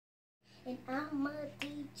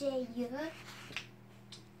DJ here.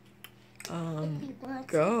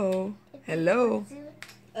 Go. Hello.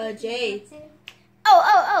 Jade.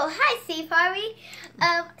 Oh, hi, Steve Harvey.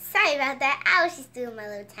 Sorry about that. I was just doing my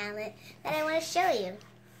little talent that I want to show you.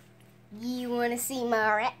 You want to see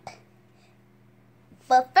my rap?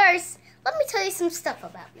 But first, let me tell you some stuff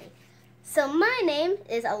about me. So my name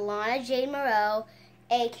is Alona Jade,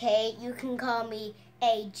 aka you can call me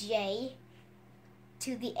AJ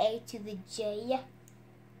to the A to the J.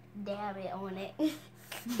 Dab it on it.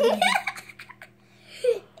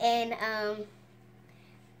 And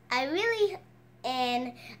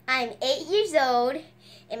I'm 8 years old,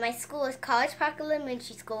 and my school is College Park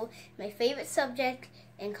Elementary School. My favorite subject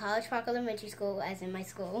in College Park Elementary School, as in my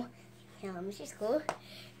school, elementary school,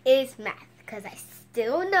 is math. Because I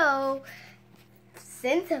still know,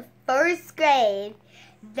 since the first grade,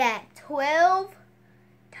 that 12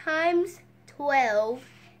 times 12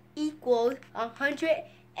 equals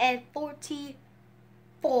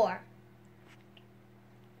 144.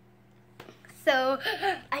 So,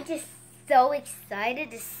 I'm just so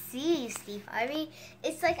excited to see you, Steve Harvey.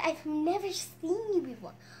 It's like I've never seen you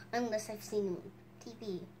before. Unless I've seen you on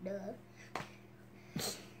TV, duh.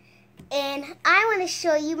 And I want to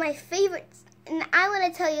show you my favorites. And I want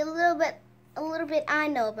to tell you a little bit I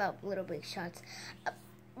know about Little Big Shots.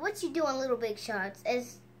 What you do on Little Big Shots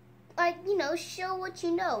is, like, show what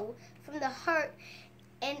you know from the heart.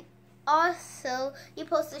 And also, you're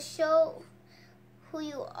supposed to show who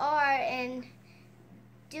you are and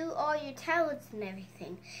do all your talents and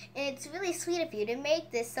everything. And it's really sweet of you to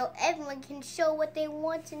make this so everyone can show what they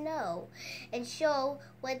want to know and show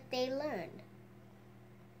what they learned.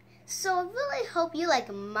 So I really hope you like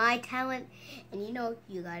my talent. And you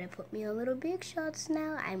gotta put me on Little Big Shots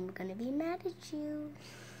now. I'm gonna be mad at you.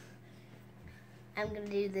 I'm gonna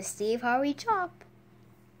do the Steve Harvey chop.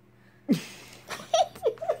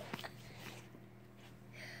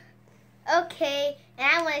 Okay, and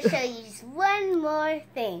I want to show you just one more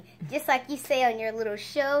thing. Just like you say on your little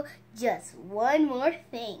show, just one more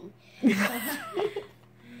thing. One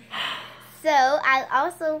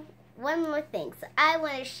more thing. So I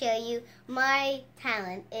want to show you my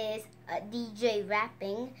talent is DJ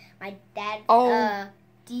rapping. My dad,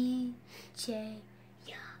 DJ,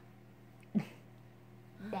 yeah.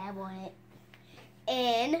 Dab on it.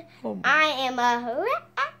 And I am a rapper.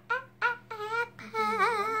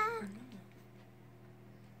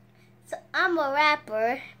 So I'm a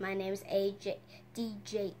rapper. My name is DJ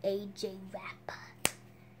AJ Rapper.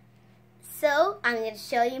 So I'm going to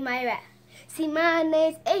show you my rap. See, my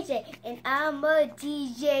name's AJ, and I'm a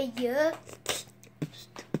DJ, yeah.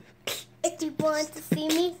 If you want to see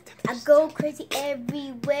me, I go crazy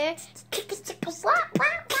everywhere.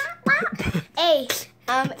 Hey,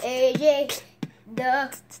 I'm AJ,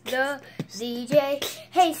 the DJ.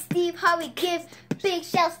 Hey, Steve Harvey, give big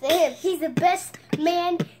shouts to him. He's the best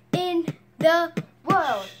man in the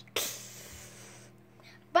world.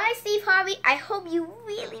 Bye, Steve Harvey. I hope you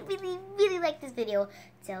really, really, really like this video.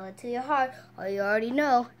 Tell it to your heart, or you already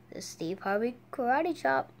know, the Steve Harvey Karate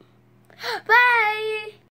Chop. Bye!